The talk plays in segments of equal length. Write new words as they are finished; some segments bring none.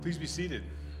Please be seated.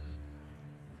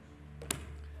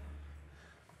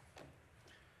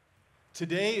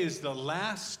 Today is the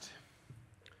last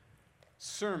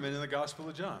sermon in the Gospel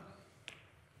of John.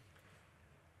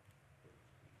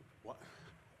 What?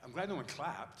 I'm glad no one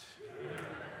clapped.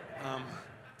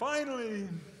 Finally.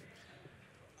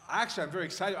 Actually, I'm very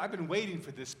excited. I've been waiting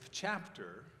for this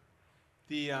chapter.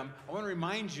 I want to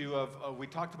remind you of, we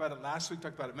talked about it last week,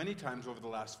 talked about it many times over the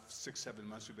last 6-7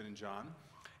 months we've been in John,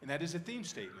 and that is a theme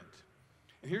statement.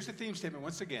 And here's the theme statement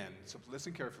once again, so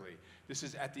listen carefully. This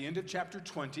is at the end of chapter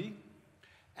 20,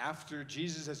 after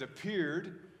Jesus has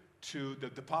appeared to the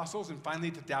apostles and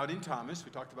finally to doubting Thomas.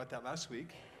 We talked about that last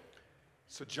week.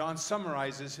 So John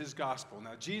summarizes his gospel.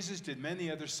 Now, Jesus did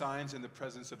many other signs in the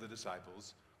presence of the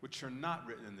disciples, which are not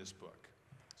written in this book.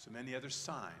 So many other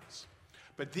signs.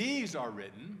 But these are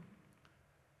written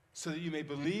so that you may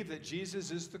believe that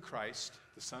Jesus is the Christ,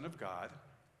 the Son of God,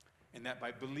 and that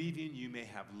by believing you may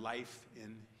have life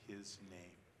in his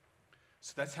name.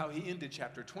 So that's how he ended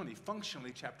chapter 20.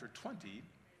 Functionally, chapter 20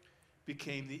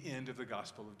 became the end of the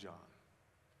Gospel of John.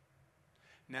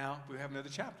 Now, we have another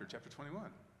chapter, chapter 21.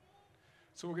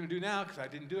 So what we're going to do now, because I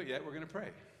didn't do it yet, we're going to pray.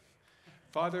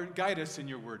 Father, guide us in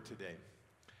your word today.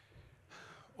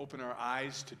 Open our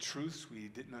eyes to truths we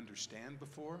didn't understand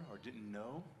before or didn't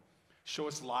know. Show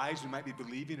us lies we might be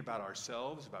believing about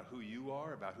ourselves, about who you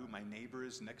are, about who my neighbor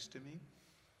is next to me.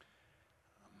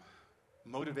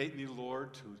 Motivate me,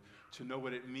 Lord, to know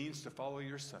what it means to follow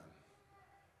your Son.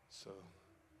 So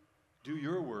do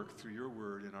your work through your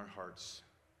word in our hearts,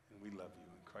 and we love you.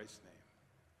 In Christ's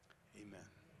name, amen.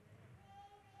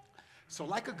 So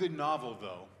like a good novel,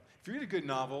 though, if you read a good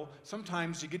novel,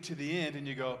 sometimes you get to the end and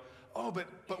you go, oh, but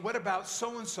what about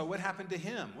so-and-so? What happened to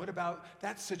him? What about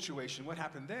that situation? What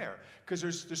happened there? Because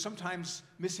there's sometimes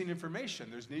missing information.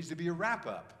 There needs to be a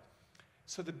wrap-up.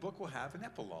 So the book will have an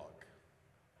epilogue.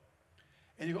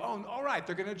 And you go, oh, all right,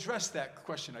 they're going to address that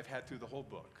question I've had through the whole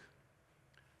book.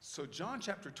 So John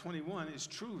chapter 21 is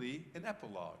truly an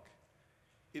epilogue.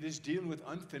 It is dealing with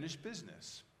unfinished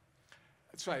business.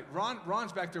 That's right.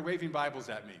 Ron's back there waving Bibles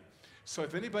at me. So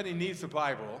if anybody needs a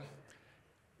Bible,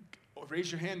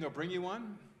 raise your hand, they'll bring you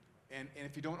one. And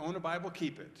if you don't own a Bible,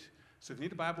 keep it. So if you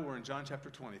need a Bible, we're in John chapter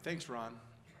 20. Thanks, Ron.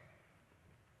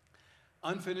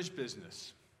 Unfinished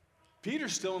business.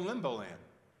 Peter's still in limbo land.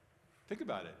 Think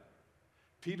about it.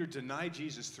 Peter denied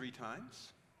Jesus 3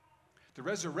 times. The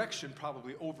resurrection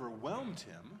probably overwhelmed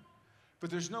him, but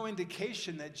there's no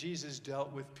indication that Jesus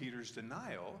dealt with Peter's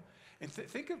denial. And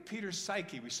think of Peter's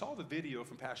psyche. We saw the video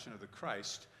from Passion of the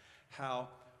Christ, how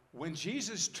when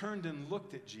Jesus turned and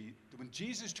looked at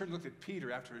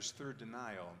Peter after his 3rd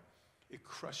denial, it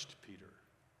crushed Peter.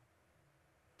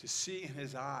 To see in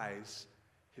his eyes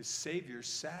his Savior's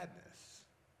sadness,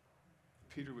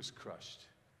 Peter was crushed.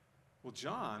 Well,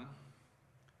 John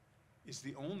is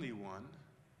the only one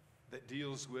that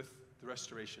deals with the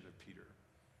restoration of Peter.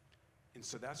 And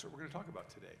so that's what we're going to talk about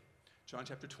today. John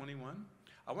chapter 21.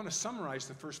 I want to summarize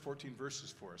the first 14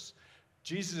 verses for us.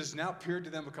 Jesus has now appeared to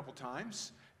them a couple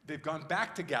times. They've gone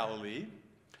back to Galilee,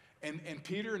 and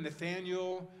Peter and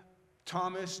Nathanael,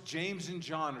 Thomas, James, and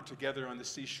John are together on the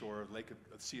seashore of the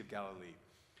Sea of Galilee.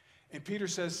 And Peter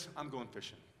says, I'm going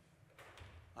fishing.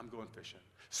 I'm going fishing.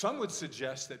 Some would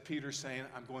suggest that Peter's saying,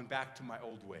 I'm going back to my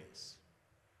old ways.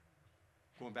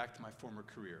 Going back to my former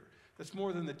career. That's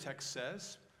more than the text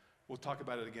says. We'll talk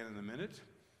about it again in a minute.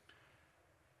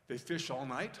 They fish all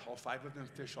night. All 5 of them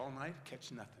fish all night,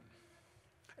 catch nothing.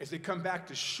 As they come back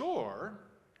to shore,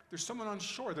 there's someone on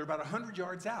shore. They're about 100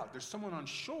 yards out. There's someone on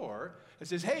shore that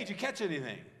says, hey, did you catch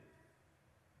anything?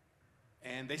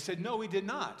 And they said, no, we did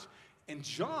not. And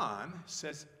John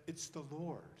says, it's the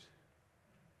Lord.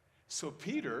 So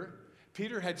Peter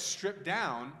had stripped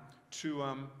down to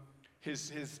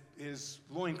his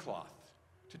loincloth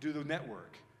to do the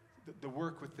network, the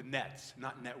work with the nets,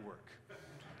 not network.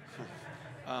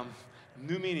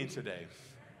 New meaning today.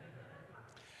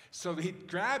 So he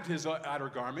grabbed his outer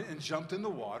garment and jumped in the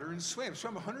water and swam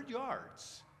 100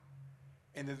 yards.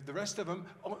 And the rest of them,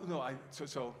 I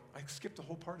skipped the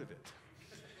whole part of it.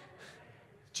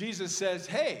 Jesus says,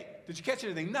 hey, did you catch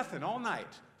anything? Nothing, all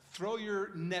night. Throw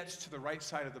your nets to the right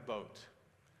side of the boat.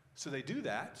 So they do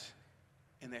that,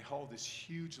 and they haul this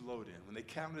huge load in. When they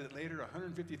counted it later,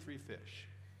 153 fish.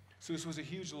 So this was a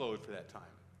huge load for that time.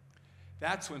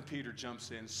 That's when Peter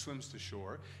jumps in, swims to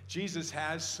shore. Jesus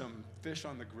has some fish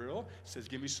on the grill, says,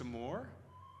 give me some more.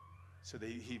 So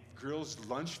he grills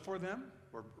lunch for them,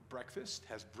 or breakfast,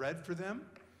 has bread for them.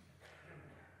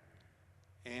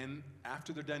 And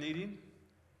after they're done eating,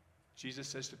 Jesus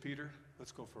says to Peter,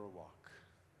 let's go for a walk.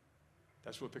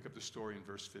 That's where we'll pick up the story in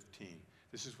verse 15.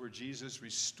 This is where Jesus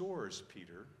restores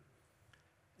Peter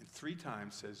and 3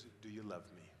 times says, "Do you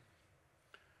love me?"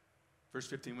 Verse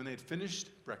 15, when they had finished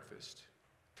breakfast,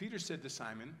 Peter said to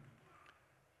Simon,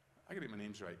 I gotta get my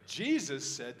names right. Jesus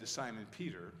said to Simon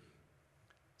Peter,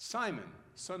 "Simon,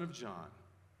 son of John,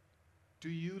 do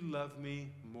you love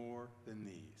me more than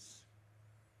these?"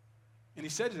 And he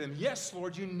said to them, "Yes,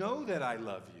 Lord, you know that I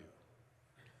love you."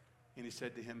 And he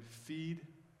said to him, "Feed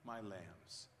my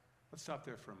lambs." Let's stop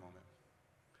there for a moment.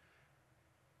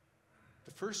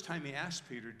 The first time he asked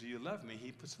Peter, "Do you love me?"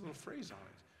 he puts a little phrase on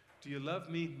it. Do you love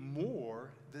me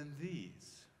more than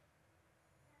these?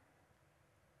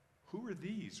 Who are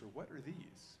these, or what are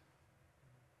these?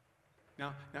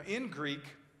 Now in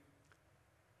Greek,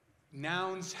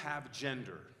 nouns have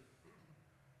gender.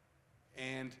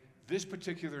 And this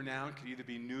particular noun could either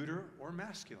be neuter or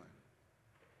masculine.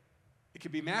 It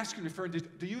could be masculine, referring to,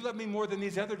 do you love me more than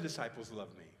these other disciples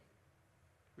love me?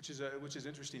 Which is an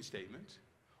interesting statement.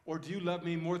 Or do you love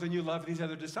me more than you love these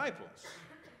other disciples?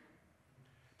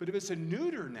 But if it's a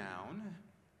neuter noun,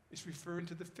 it's referring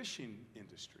to the fishing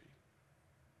industry.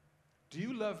 Do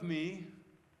you love me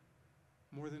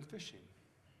more than fishing?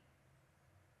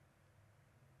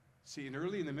 See, and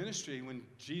early in the ministry, when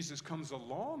Jesus comes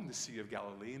along the Sea of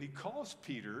Galilee and he calls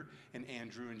Peter and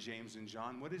Andrew and James and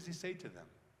John, what does he say to them?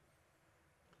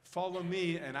 "Follow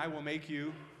me and I will make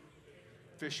you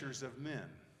fishers of men."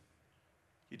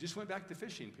 You just went back to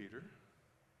fishing, Peter.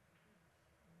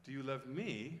 Do you love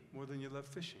me more than you love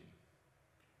fishing?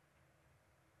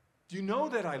 Do you know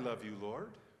that I love you,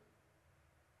 Lord?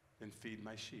 Then feed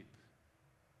my sheep.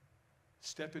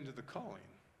 Step into the calling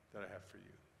that I have for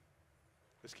you.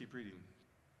 Let's keep reading.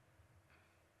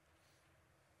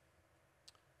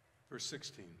 Verse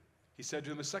 16. He said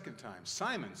to him a second time,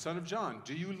 "Simon, son of John,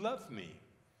 do you love me?"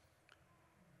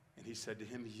 And he said to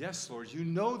him, "Yes, Lord, you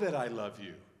know that I love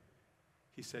you."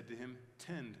 He said to him,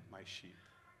 "Tend my sheep."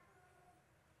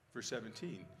 Verse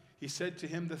 17. He said to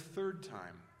him the third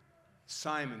time,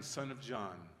 "Simon, son of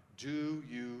John, do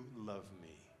you love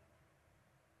me?"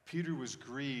 Peter was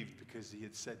grieved because he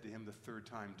had said to him the third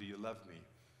time, "Do you love me?"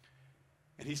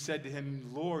 And he said to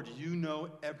him, "Lord, you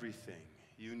know everything.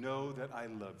 You know that I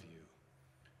love you."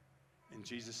 And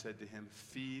Jesus said to him,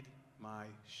 "Feed my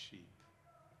sheep."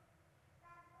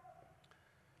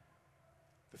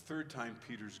 The third time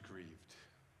Peter's grieved.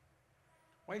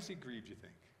 Why is he grieved, you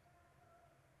think?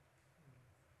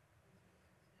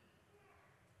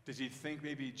 Does he think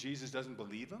maybe Jesus doesn't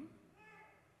believe him?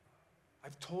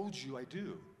 I've told you I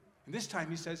do. And this time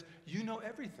he says, "You know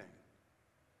everything."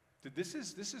 This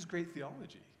is great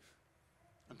theology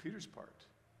on Peter's part.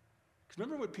 Because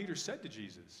remember what Peter said to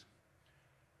Jesus.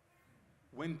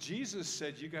 When Jesus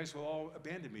said, "You guys will all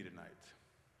abandon me tonight,"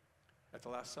 at the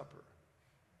Last Supper,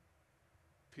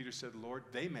 Peter said, "Lord,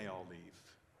 they may all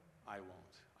leave. I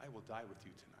won't. I will die with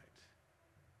you tonight."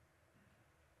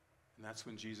 And that's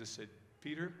when Jesus said,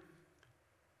 "Peter,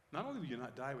 not only will you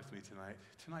not die with me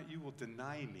tonight you will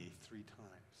deny me 3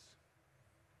 times.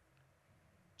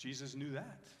 Jesus knew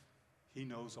that. He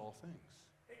knows all things.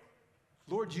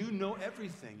 "Lord, you know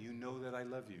everything. You know that I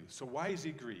love you." So why is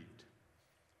he grieved?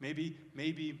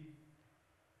 Maybe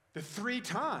the 3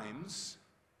 times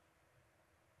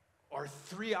are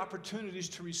 3 opportunities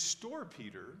to restore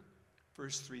Peter for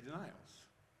his 3 denials.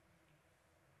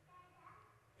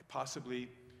 Possibly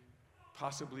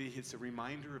it's a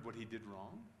reminder of what he did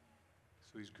wrong,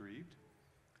 so he's grieved.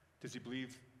 Does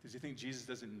he think Jesus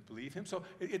doesn't believe him? So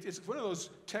it's one of those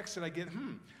texts that I get,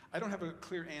 I don't have a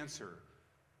clear answer,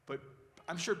 but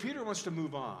I'm sure Peter wants to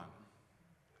move on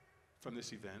from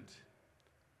this event,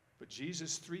 but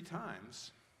Jesus 3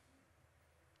 times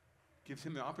gives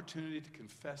him the opportunity to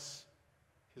confess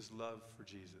his love for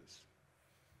Jesus.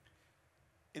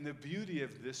 And the beauty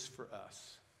of this for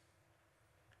us,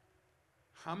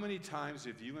 how many times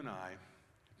have you and I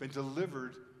been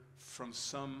delivered from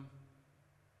some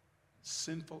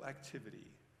sinful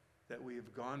activity that we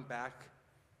have gone back,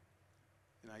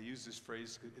 and I use this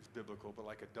phrase, it's biblical, but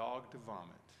like a dog to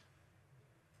vomit,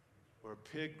 or a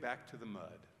pig back to the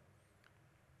mud.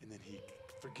 And then he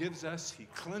forgives us, he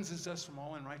cleanses us from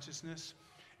all unrighteousness,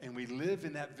 and we live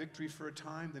in that victory for a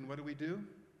time. Then what do?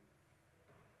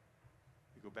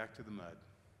 We go back to the mud.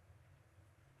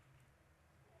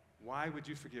 Why would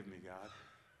you forgive me, God?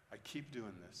 I keep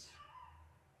doing this.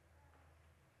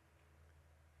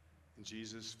 And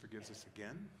Jesus forgives us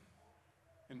again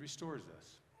and restores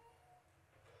us.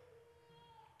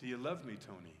 Do you love me,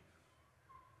 Tony?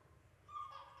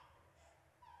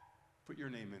 Put your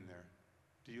name in there.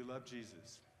 Do you love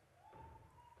Jesus?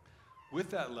 With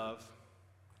that love,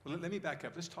 well, let me back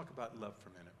up. Let's talk about love for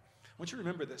a minute. I want you to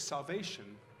remember that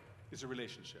salvation is a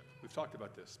relationship. We've talked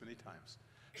about this many times.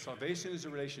 Salvation is a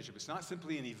relationship. It's not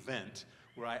simply an event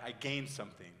where I gain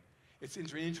something. It's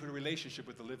entering into a relationship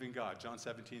with the living God. John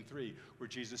 17:3, where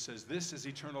Jesus says, this is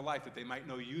eternal life, that they might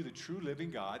know you, the true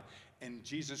living God, and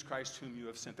Jesus Christ whom you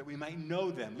have sent, that we might know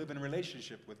them, live in a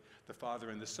relationship with the Father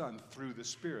and the Son through the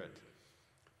Spirit.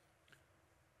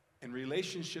 And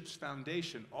relationships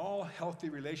foundation, all healthy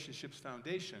relationships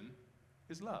foundation,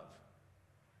 is love.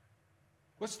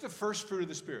 What's the first fruit of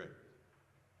the Spirit?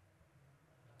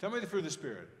 Tell me the fruit of the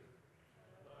Spirit.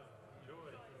 Love, joy,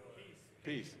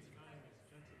 Peace.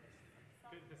 kindness, gentleness,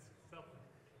 goodness,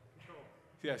 self-control.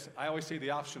 Yes, I always say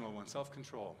the optional one,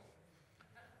 self-control.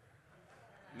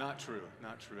 Not true,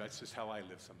 not true. That's just how I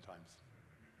live sometimes.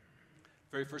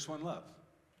 Very first one, love.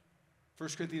 1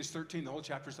 Corinthians 13, the whole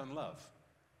chapter's on love.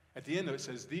 At the end of it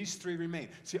says, these three remain.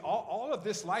 See, all of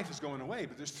this life is going away,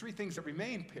 but there's three things that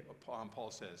remain, Paul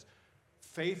says.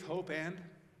 Faith, hope,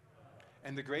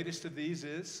 and the greatest of these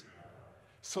is?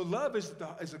 So love is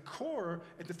a core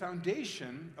at the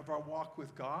foundation of our walk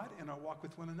with God and our walk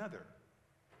with one another.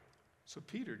 So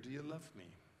Peter, do you love me?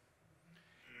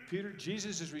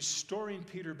 Jesus is restoring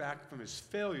Peter back from his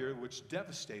failure, which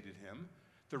devastated him.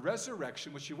 The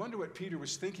resurrection, which you wonder what Peter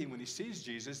was thinking when he sees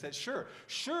Jesus, that sure,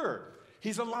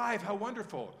 he's alive, how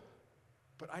wonderful.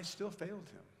 But I still failed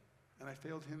him, and I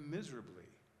failed him miserably.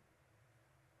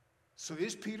 So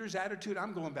is Peter's attitude,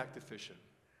 I'm going back to fishing.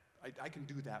 I can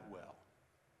do that well.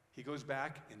 He goes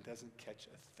back and doesn't catch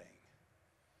a thing.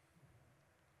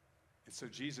 And so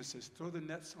Jesus says, throw the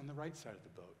nets on the right side of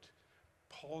the boat.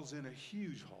 Paul's in a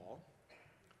huge haul.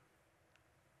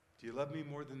 Do you love me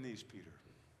more than these, Peter?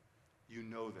 You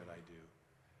know that I do.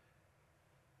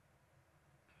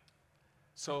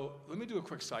 So let me do a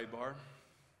quick sidebar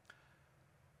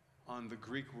on the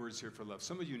Greek words here for love.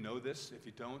 Some of you know this. If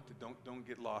you don't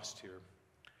get lost here.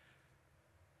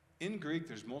 In Greek,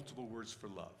 there's multiple words for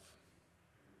love.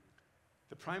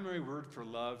 The primary word for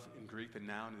love in Greek, the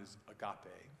noun, is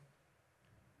agape,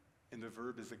 and the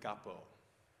verb is agapo.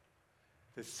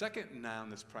 The second noun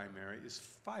that's primary is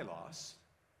philos,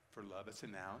 for love. It's a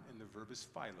noun, and the verb is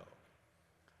philo.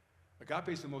 Agape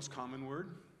is the most common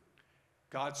word.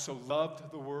 God so loved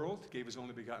the world, gave his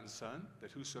only begotten Son,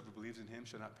 that whosoever believes in him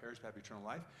shall not perish but have eternal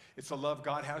life. It's the love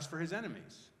God has for his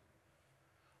enemies.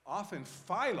 Often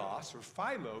philos, or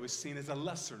philo, is seen as a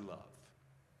lesser love.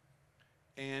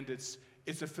 And it's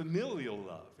a familial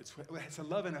love. It's a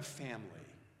love in a family.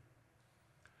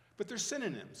 But they're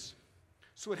synonyms.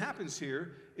 So what happens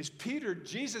here is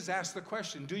Jesus asks the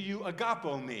question, do you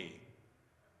agapo me?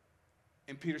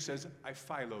 And Peter says, I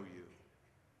philo you.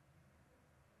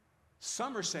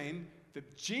 Some are saying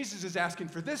that Jesus is asking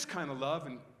for this kind of love,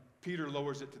 and Peter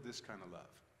lowers it to this kind of love.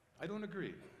 I don't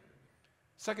agree.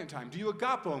 Second time, do you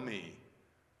agapo me?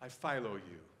 I philo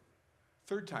you.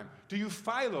 Third time, do you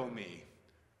philo me?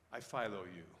 I philo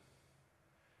you.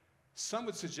 Some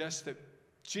would suggest that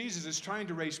Jesus is trying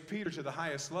to raise Peter to the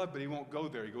highest love, but he won't go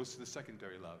there. He goes to the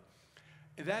secondary love.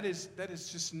 And that is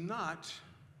just not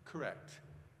correct.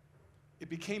 It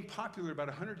became popular about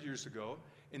 100 years ago,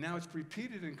 and now it's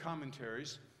repeated in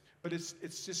commentaries, but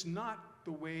it's just not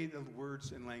the way the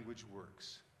words and language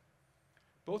works.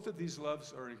 Both of these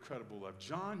loves are incredible love.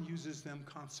 John uses them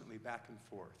constantly back and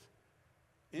forth.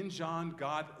 In John,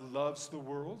 God loves the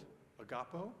world,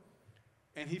 agapo,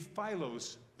 and he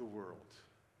philos the world.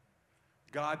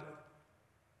 God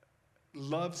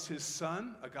loves his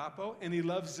Son, agapo, and he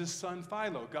loves his Son,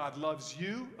 philo. God loves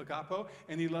you, agapo,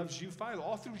 and he loves you, philo.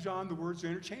 All through John, the words are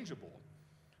interchangeable.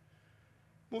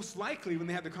 Most likely, when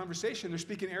they have the conversation, they're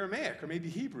speaking Aramaic or maybe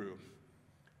Hebrew.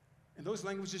 And those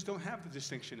languages don't have the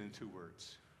distinction in two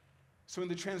words. So in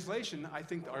the translation, I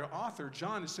think our author,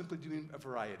 John, is simply doing a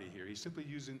variety here. He's simply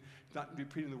not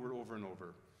repeating the word over and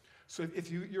over. So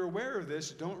if you're aware of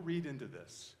this, don't read into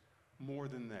this more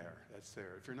than that's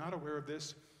there. If you're not aware of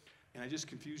this, and I just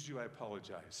confused you, I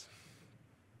apologize.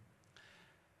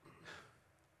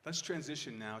 Let's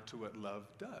transition now to what love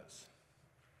does.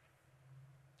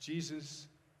 Jesus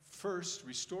first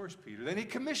restores Peter, then he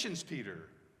commissions Peter,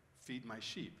 feed my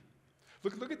sheep.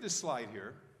 Look at this slide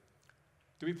here.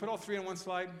 Do we put all three on one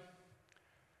slide?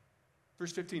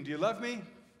 Verse 15, do you love me?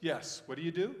 Yes. What do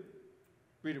you do?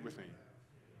 Read it with me.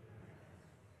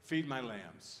 Feed my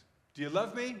lambs. Do you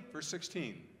love me? Verse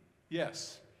 16.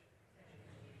 Yes.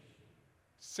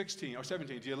 16 or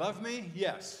 17. Do you love me?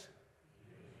 Yes.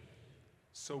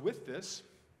 So with this,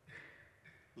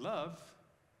 love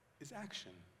is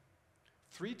action.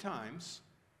 3 times,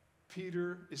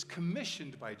 Peter is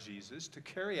commissioned by Jesus to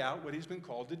carry out what he's been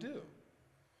called to do.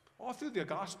 All through the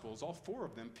Gospels, all 4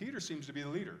 of them, Peter seems to be the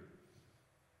leader.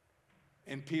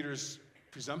 And Peter's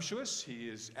presumptuous.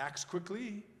 He acts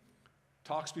quickly,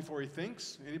 talks before he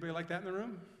thinks. Anybody like that in the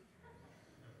room?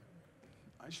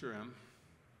 I sure am.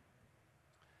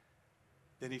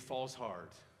 Then he falls hard.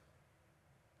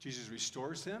 Jesus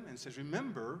restores him and says,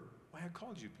 remember why I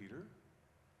called you, Peter.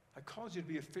 I called you to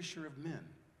be a fisher of men.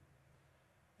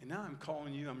 And now I'm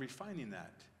calling you, I'm refining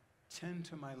that. Tend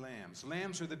to my lambs.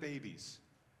 Lambs are the babies.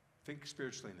 Think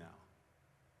spiritually now.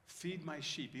 Feed my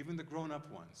sheep, even the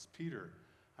grown-up ones. Peter,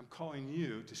 I'm calling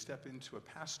you to step into a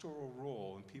pastoral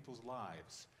role in people's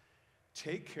lives.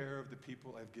 Take care of the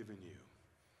people I've given you.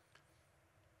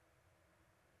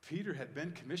 Peter had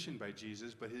been commissioned by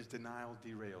Jesus, but his denial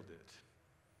derailed it.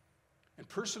 And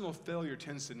personal failure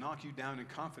tends to knock you down in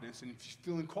confidence and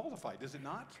feeling qualified, does it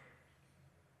not?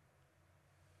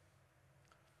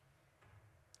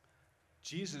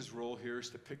 Jesus' role here is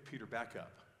to pick Peter back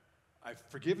up. I've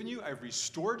forgiven you, I've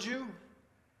restored you.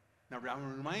 Now I'm going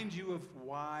to remind you of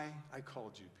why I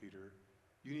called you, Peter.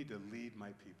 You need to lead my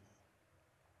people.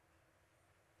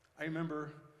 I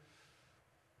remember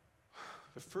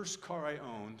the first car I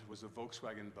owned was a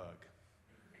Volkswagen Bug.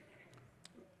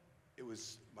 It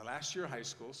was my last year of high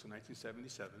school, so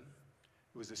 1977.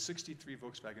 It was a 63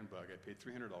 Volkswagen Bug. I paid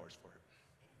 $300 for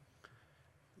it.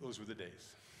 Those were the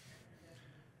days.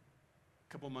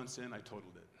 A couple months in, I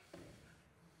totaled it.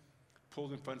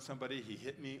 Pulled in front of somebody, he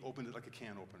hit me, opened it like a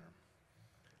can opener.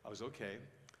 I was okay.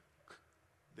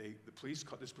 The police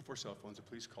called, this before cell phones, the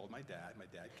police called my dad. My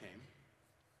dad came.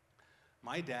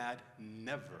 My dad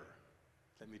never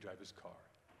let me drive his car,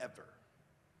 ever.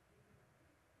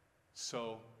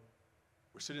 So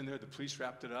we're sitting there, the police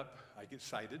wrapped it up. I get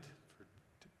cited for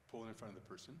pulling in front of the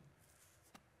person.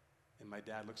 And my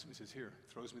dad looks at me and says, here,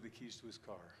 throws me the keys to his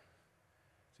car.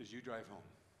 Says, you drive home.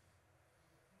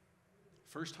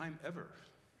 First time ever.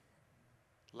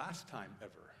 Last time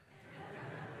ever.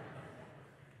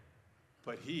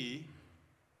 But he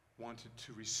wanted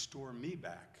to restore me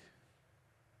back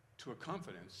to a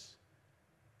confidence.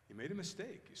 You made a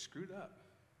mistake. You screwed up.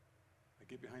 I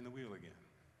get behind the wheel again.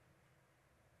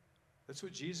 That's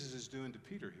what Jesus is doing to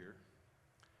Peter here.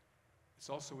 It's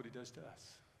also what he does to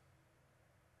us.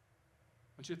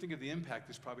 I want you to think of the impact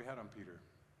this probably had on Peter.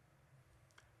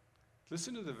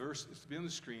 Listen to the verse, it's to be on the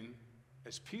screen,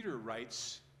 as Peter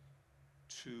writes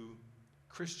to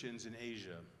Christians in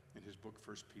Asia in his book,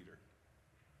 1 Peter.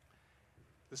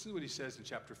 Listen to what he says in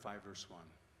chapter 5, verse 1.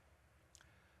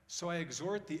 So I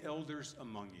exhort the elders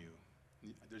among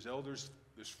you. There's elders,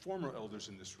 there's former elders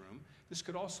in this room. This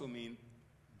could also mean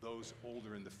those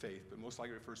older in the faith, but most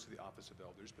likely refers to the office of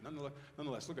elders. But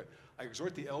nonetheless, look at, I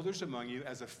exhort the elders among you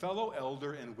as a fellow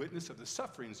elder and witness of the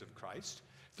sufferings of Christ.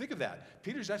 Think of that.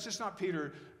 That's just not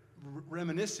Peter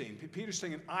reminiscing. Peter's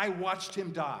saying, I watched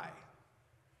him die.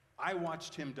 I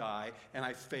watched him die, and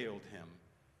I failed him.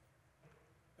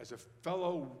 As a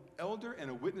fellow elder and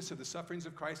a witness of the sufferings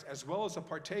of Christ, as well as a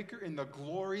partaker in the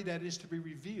glory that is to be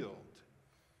revealed,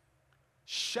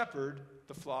 shepherd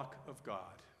the flock of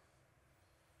God.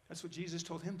 That's what Jesus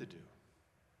told him to do.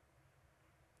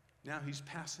 Now he's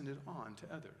passing it on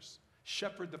to others.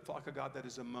 Shepherd the flock of God that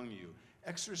is among you,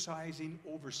 exercising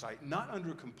oversight, not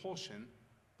under compulsion,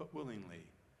 but willingly,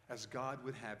 as God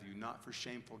would have you, not for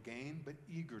shameful gain, but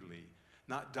eagerly,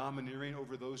 not domineering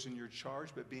over those in your charge,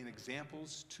 but being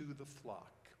examples to the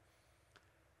flock.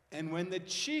 And when the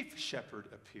chief shepherd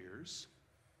appears,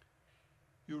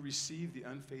 you'll receive the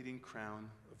unfading crown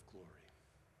of glory.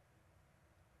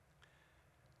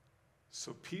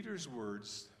 So Peter's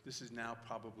words, this is now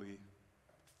probably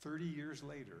 30 years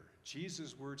later,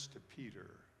 Jesus' words to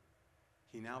Peter,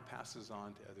 he now passes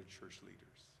on to other church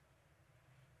leaders.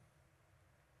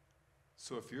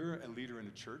 So if you're a leader in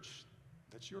a church,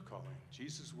 that's your calling.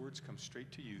 Jesus' words come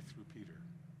straight to you through Peter.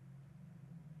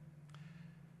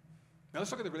 Now let's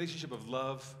look at the relationship of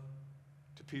love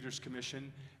to Peter's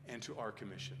commission and to our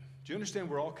commission. Do you understand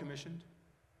we're all commissioned?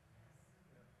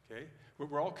 Okay?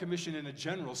 We're all commissioned in a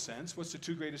general sense. What's the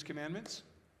two greatest commandments?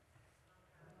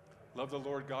 Love the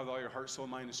Lord God with all your heart, soul,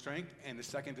 mind, and strength. And the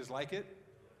second is like it.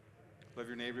 Love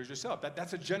your neighbor as yourself.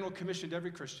 That's a general commission to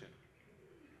every Christian.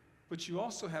 But you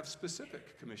also have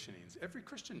specific commissionings. Every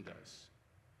Christian does.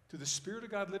 Through the Spirit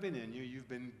of God living in you, you've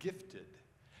been gifted.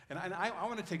 And I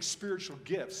want to take spiritual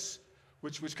gifts,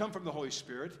 which come from the Holy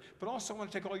Spirit, but also I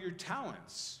want to take all your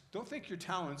talents. Don't think your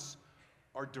talents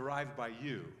are derived by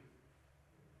you.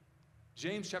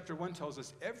 James chapter 1 tells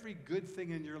us every good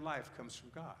thing in your life comes from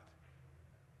God.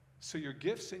 So your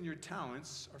gifts and your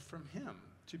talents are from Him.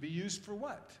 To be used for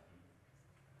what?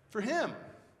 For Him.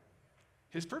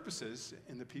 His purposes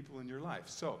in the people in your life.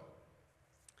 So,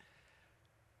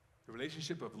 the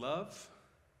relationship of love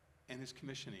and His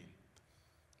commissioning.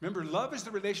 Remember, love is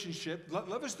the relationship.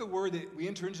 Love is the word that we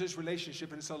enter into this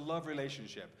relationship, and it's a love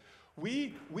relationship.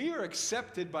 We are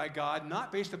accepted by God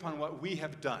not based upon what we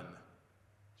have done.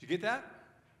 Did you get that?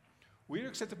 We are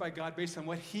accepted by God based on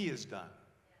what He has done.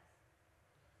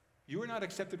 You are not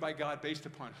accepted by God based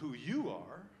upon who you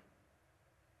are.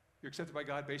 You're accepted by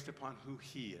God based upon who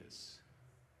He is.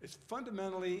 It's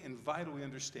fundamentally and vital we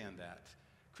understand that.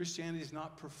 Christianity is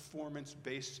not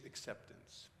performance-based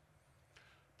acceptance.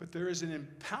 But there is an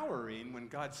empowering when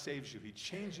God saves you. He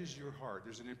changes your heart.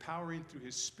 There's an empowering through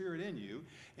His Spirit in you,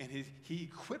 and He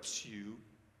equips you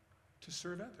to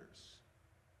serve others.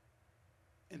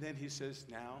 And then He says,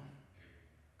 now,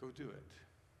 go do it.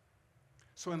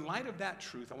 So in light of that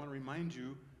truth, I want to remind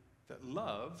you that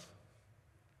love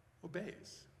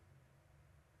obeys.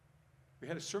 We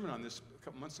had a sermon on this a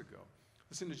couple months ago.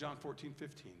 Listen to John 14:15.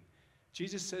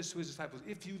 Jesus says to His disciples,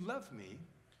 if you love me,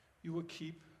 you will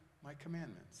keep my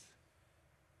commandments.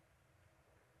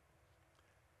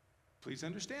 Please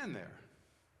understand there.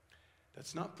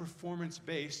 That's not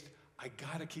performance-based. I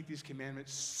got to keep these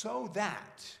commandments so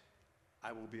that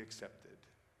I will be accepted.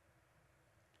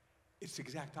 It's the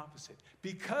exact opposite.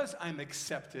 Because I'm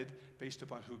accepted based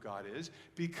upon who God is,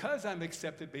 because I'm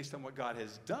accepted based on what God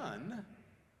has done,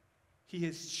 He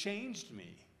has changed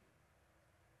me.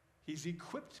 He's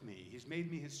equipped me. He's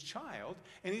made me His child,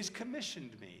 and He's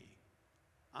commissioned me.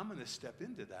 I'm going to step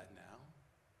into that now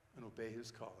and obey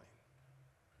His calling.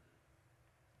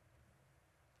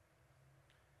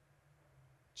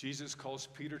 Jesus calls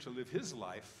Peter to live his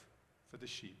life for the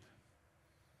sheep.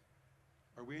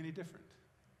 Are we any different?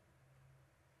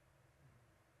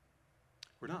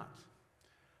 We're not.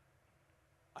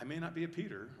 I may not be a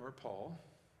Peter or a Paul,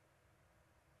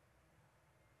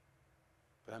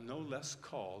 but I'm no less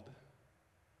called.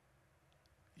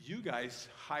 You guys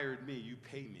hired me, you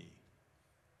pay me.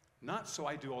 Not so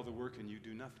I do all the work and you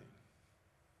do nothing.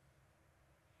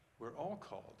 We're all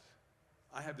called.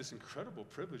 I have this incredible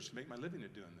privilege to make my living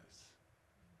at doing this.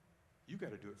 You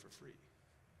got to do it for free.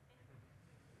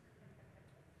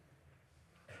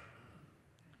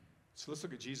 So let's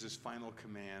look at Jesus' final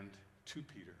command to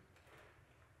Peter.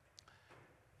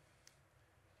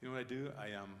 You know what I do? I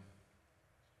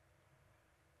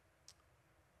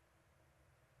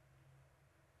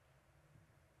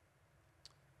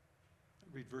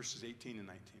read verses 18 and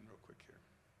 19 real quick here.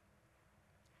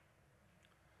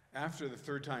 After the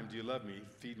third time, do you love me?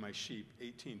 Feed my sheep.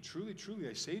 18. Truly, truly,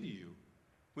 I say to you,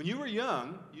 when you were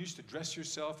young, you used to dress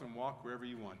yourself and walk wherever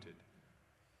you wanted.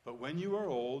 But when you are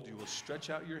old, you will stretch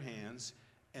out your hands,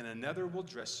 and another will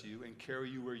dress you and carry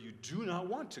you where you do not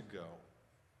want to go.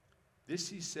 This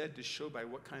he said to show by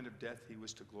what kind of death he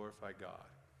was to glorify God.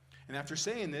 And after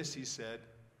saying this, he said,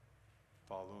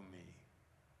 follow me.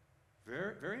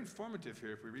 Very, very informative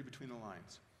here if we read between the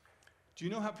lines. Do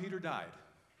you know how Peter died?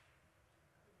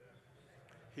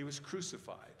 He was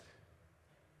crucified.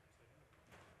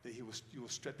 They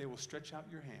will stretch out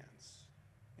your hands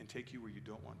and take you where you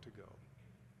don't want to go.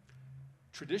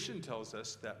 Tradition tells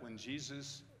us that when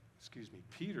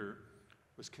Peter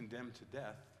was condemned to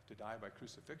death, to die by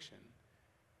crucifixion,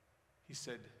 he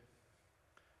said,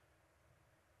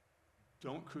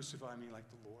 don't crucify me like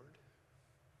the Lord.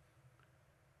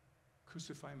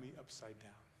 Crucify me upside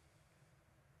down.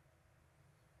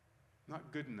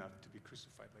 Not good enough to be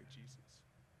crucified like Jesus.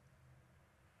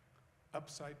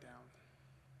 Upside down.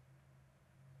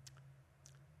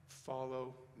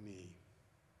 Follow me,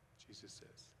 Jesus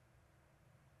says.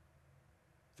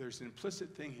 There's an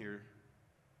implicit thing here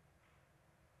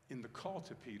in the call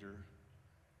to Peter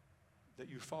that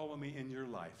you follow me in your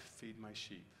life, feed my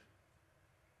sheep,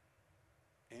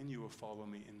 and you will follow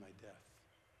me in my death.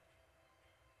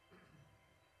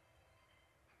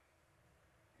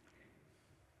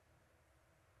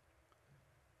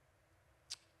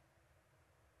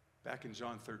 Back in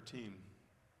John 13,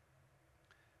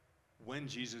 when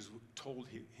Jesus told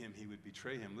him he would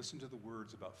betray him, listen to the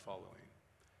words about following.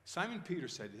 Simon Peter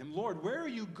said to him, Lord, where are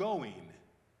you going?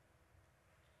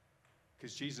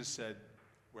 Because Jesus said,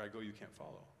 where I go, you can't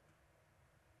follow.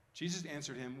 Jesus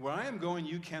answered him, where I am going,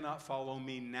 you cannot follow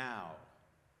me now,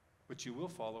 but you will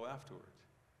follow afterward.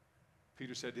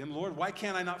 Peter said to him, Lord, why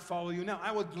can't I not follow you now?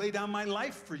 I would lay down my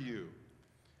life for you.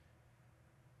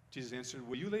 Jesus answered,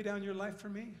 will you lay down your life for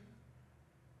me?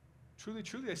 Truly,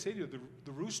 truly, I say to you,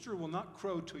 the rooster will not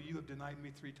crow till you have denied me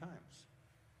 3 times.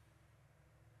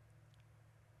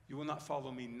 You will not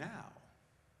follow me now.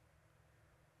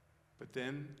 But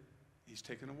then he's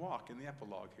taken a walk in the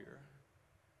epilogue here.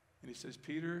 And he says,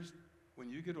 Peter, when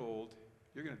you get old,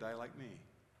 you're going to die like me.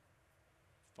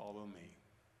 Follow me.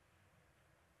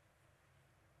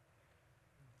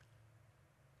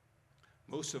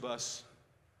 Most of us,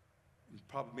 and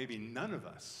probably maybe none of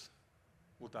us,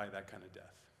 will die that kind of death.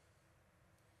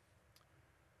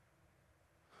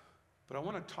 But I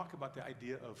want to talk about the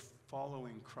idea of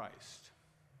following Christ.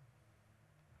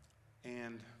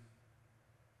 And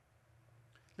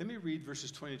let me read verses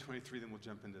 20 to 23, then we'll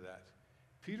jump into that.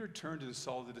 Peter turned and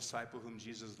saw the disciple whom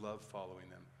Jesus loved following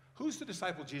them. Who's the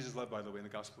disciple Jesus loved, by the way, in the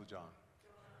Gospel of John?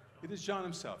 It is John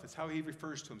himself. It's how he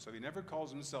refers to himself. He never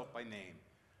calls himself by name.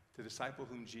 The disciple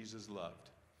whom Jesus loved.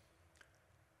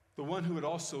 The one who had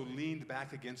also leaned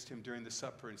back against him during the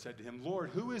supper and said to him, Lord,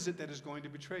 who is it that is going to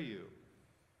betray you?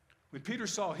 When Peter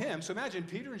saw him, so imagine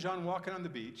Peter and John walking on the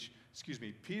beach,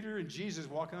 Peter and Jesus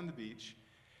walking on the beach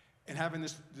and having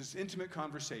this intimate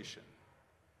conversation.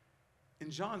 And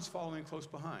John's following close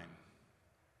behind.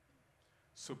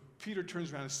 So Peter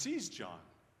turns around and sees John.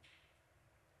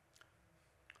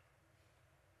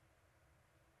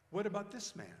 What about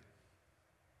this man?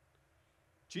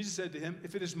 Jesus said to him,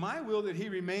 if it is my will that he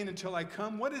remain until I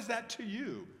come, what is that to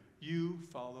you? You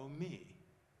follow me.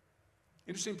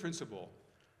 Interesting principle.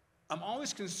 I'm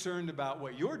always concerned about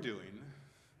what you're doing,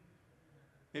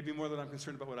 maybe more than I'm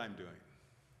concerned about what I'm doing.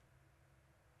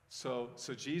 So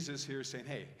Jesus here is saying,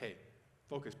 hey,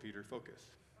 focus, Peter, focus.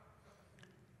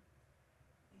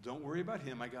 Don't worry about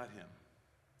him, I got him.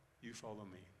 You follow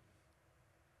me.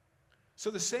 So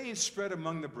the saying spread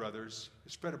among the brothers,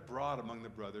 it spread abroad among the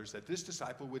brothers, that this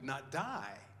disciple would not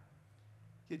die.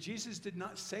 Yet Jesus did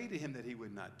not say to him that he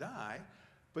would not die,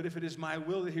 but if it is my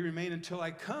will that he remain until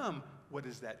I come, what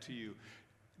is that to you?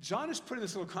 John is putting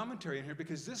this little commentary in here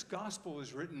because this gospel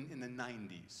is written in the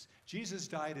 90s. Jesus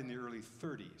died in the early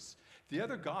 30s. The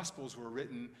other gospels were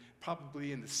written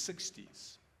probably in the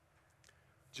 60s.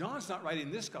 John's not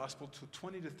writing this gospel till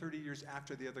 20 to 30 years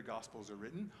after the other gospels are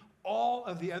written. All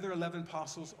of the other 11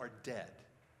 apostles are dead.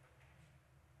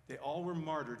 They all were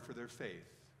martyred for their faith.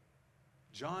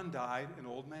 John died an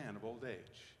old man of old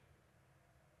age.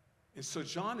 And so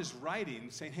John is writing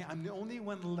saying, hey, I'm the only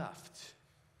one left.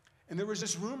 And there was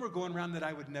this rumor going around that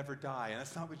I would never die, and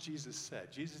that's not what Jesus said.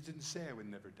 Jesus didn't say I would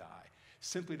never die.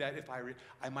 Simply that if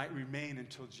I might remain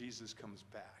until Jesus comes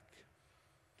back.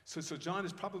 So John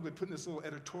is probably putting this little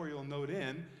editorial note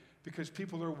in because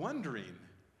people are wondering,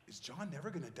 is John never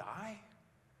going to die?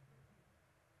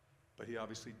 But he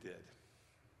obviously did.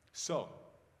 So,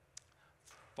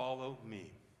 follow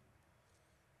me.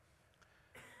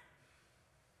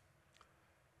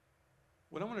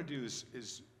 What I want to do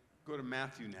is go to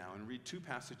Matthew now and read two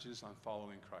passages on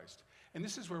following Christ. And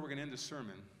this is where we're going to end the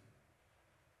sermon.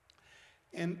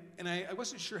 And I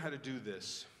wasn't sure how to do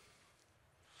this.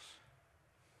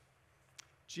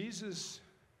 Jesus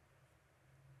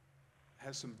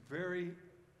has some very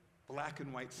black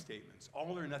and white statements,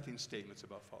 all or nothing statements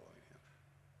about following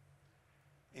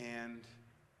him. And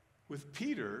with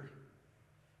Peter,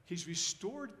 he's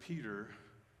restored Peter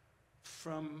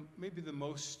from maybe the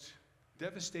most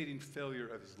devastating failure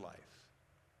of his life.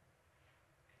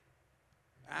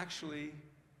 Actually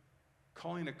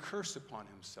calling a curse upon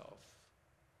himself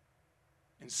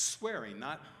and swearing,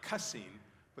 not cussing,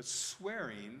 but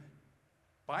swearing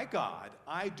by God,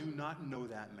 I do not know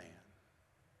that man.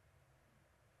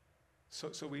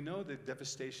 So we know the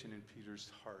devastation in Peter's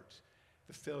heart,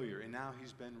 the failure, and now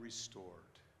he's been restored.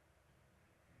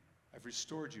 I've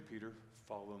restored you, Peter,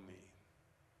 follow me.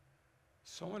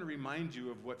 So I want to remind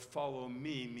you of what follow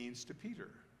me means to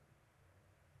Peter.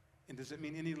 And does it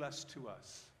mean any less to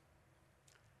us?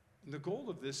 And the goal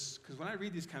of this, because when I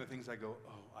read these kind of things, I go,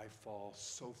 oh, I fall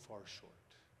so far short.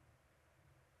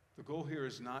 The goal here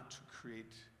is not to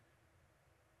create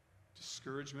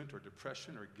discouragement or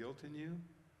depression or guilt in you.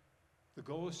 The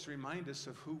goal is to remind us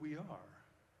of who we are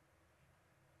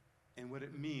and what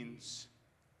it means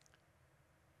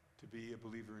to be a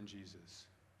believer in Jesus.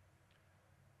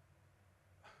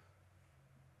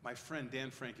 My friend Dan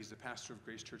Frank, he's the pastor of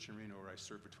Grace Church in Reno, where I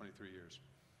served for 23 years.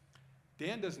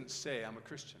 Dan doesn't say, I'm a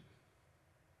Christian.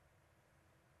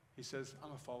 He says,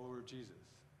 I'm a follower of Jesus.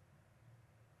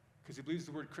 Because he believes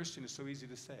the word Christian is so easy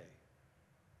to say.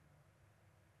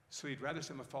 So he'd rather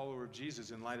say I'm a follower of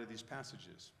Jesus in light of these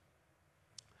passages.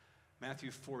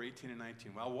 Matthew 4:18 and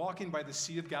 19. While walking by the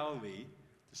Sea of Galilee,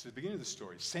 this is the beginning of the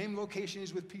story, same location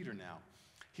he's with Peter now.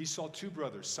 He saw two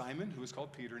brothers, Simon, who was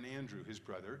called Peter, and Andrew, his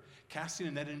brother, casting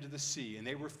a net into the sea, and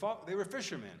they were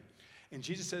fishermen. And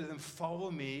Jesus said to them,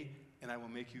 follow me, and I will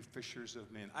make you fishers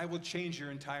of men. I will change your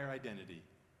entire identity.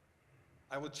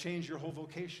 I will change your whole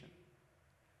vocation.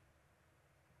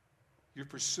 You're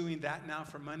pursuing that now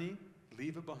for money?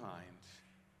 Leave it behind,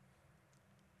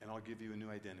 and I'll give you a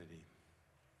new identity.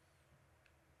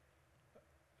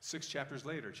 6 chapters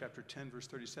later, chapter 10, verse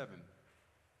 37,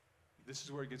 this is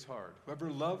where it gets hard.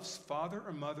 Whoever loves father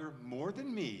or mother more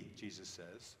than me, Jesus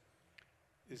says,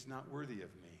 is not worthy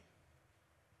of me.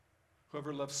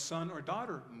 Whoever loves son or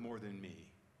daughter more than me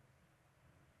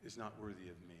is not worthy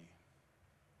of me.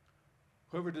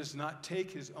 Whoever does not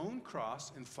take his own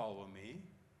cross and follow me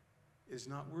is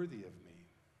not worthy of me.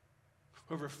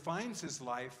 Whoever finds his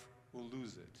life will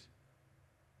lose it.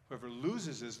 Whoever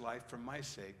loses his life for my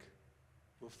sake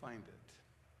will find it.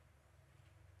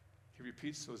 He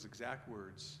repeats those exact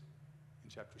words in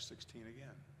chapter 16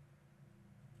 again.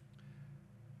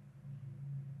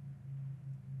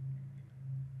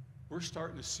 We're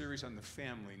starting a series on the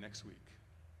family next week.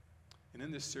 And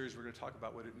in this series, we're going to talk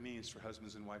about what it means for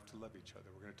husbands and wives to love each other.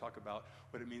 We're going to talk about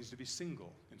what it means to be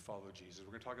single and follow Jesus.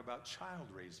 We're going to talk about child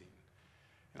raising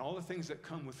and all the things that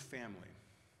come with family.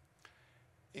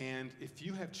 And if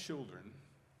you have children,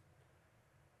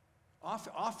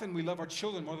 often we love our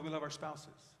children more than we love our spouses.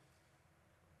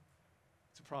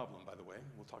 It's a problem, by the way.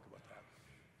 We'll talk about that.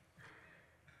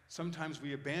 Sometimes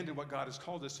we abandon what God has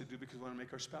called us to do because we want to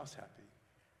make our spouse happy.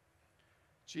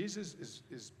 Jesus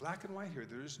is black and white here.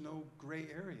 There is no gray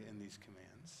area in these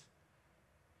commands.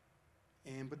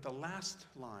 But the last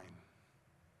line,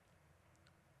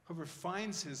 whoever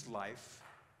finds his life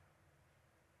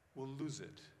will lose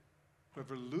it.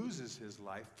 Whoever loses his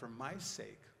life for my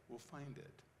sake will find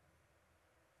it.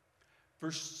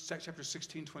 Chapter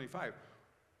 16, 25.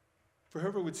 For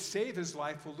whoever would save his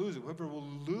life will lose it. Whoever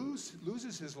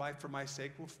loses his life for my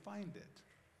sake will find it.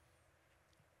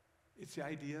 It's the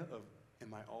idea of,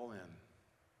 am I all in?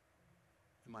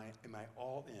 Am I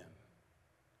all in?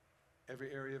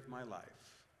 Every area of my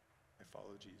life, I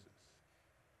follow Jesus.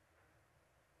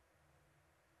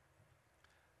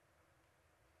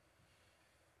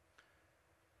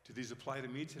 Do these apply to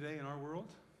me today in our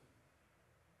world?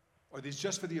 Are these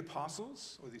just for the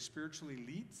apostles or the spiritual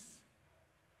elites?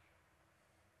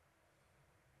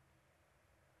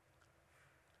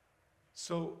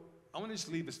 So I want to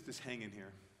just leave this hanging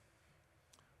here.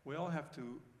 We all have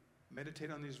to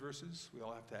meditate on these verses. We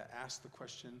all have to ask the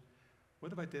question, what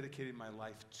have I dedicated my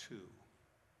life to?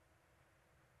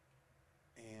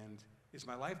 And is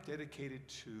my life dedicated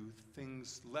to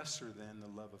things lesser than the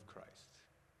love of Christ?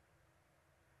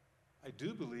 I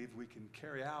do believe we can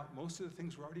carry out most of the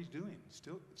things we're already doing,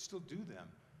 still do them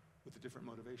with a different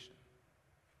motivation.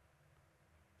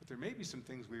 But there may be some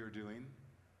things we are doing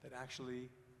that actually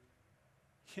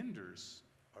hinders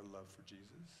our love for Jesus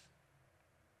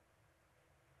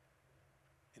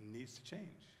and needs to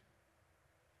change.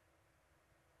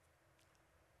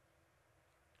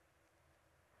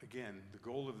 Again, the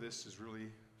goal of this is really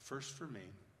first for me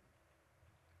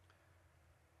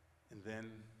and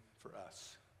then for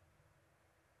us.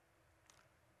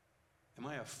 Am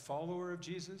I a follower of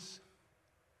Jesus?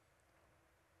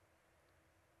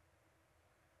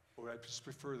 Or I just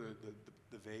prefer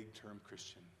the vague term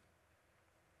Christian?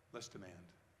 Let's demand.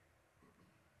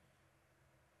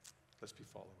 Let's be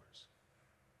followers.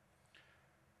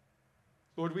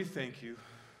 Lord, we thank you.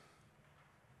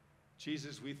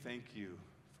 Jesus, we thank you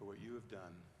for what you have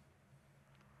done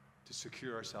to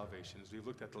secure our salvation. As we've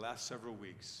looked at the last several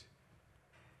weeks,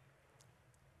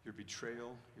 your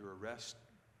betrayal, your arrest,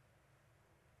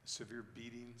 severe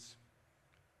beatings,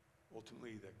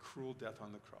 ultimately the cruel death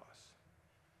on the cross.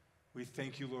 We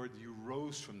thank you, Lord, that you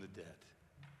rose from the dead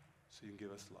so you can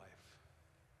give us life.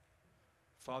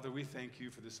 Father, we thank you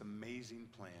for this amazing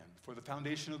plan. For the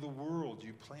foundation of the world,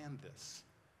 you planned this.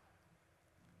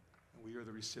 And we are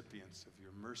the recipients of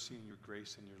your mercy and your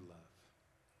grace and your love.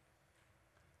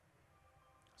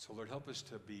 So, Lord, help us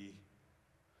to be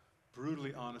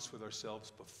brutally honest with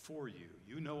ourselves before you.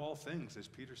 You know all things, as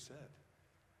Peter said.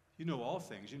 You know all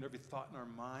things. You know every thought in our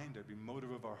mind, every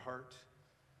motive of our heart.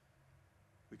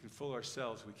 We can fool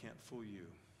ourselves. We can't fool you.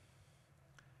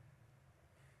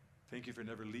 Thank you for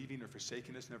never leaving or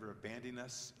forsaking us, never abandoning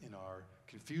us in our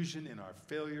confusion, in our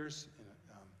failures.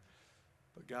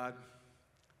 But God,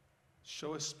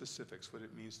 show us specifics, what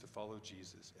it means to follow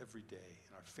Jesus every day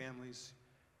in our families,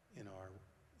 in our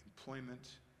employment,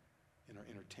 in our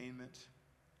entertainment,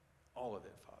 all of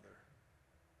it, Father.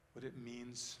 What it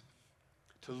means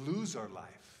to lose our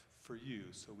life for you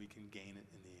so we can gain it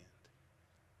in the end.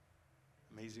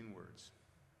 Amazing words.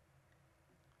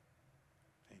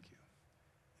 Thank you.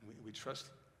 And we trust,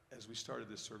 as we started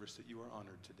this service, that you are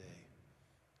honored today.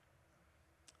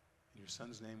 In your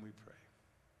Son's name we pray.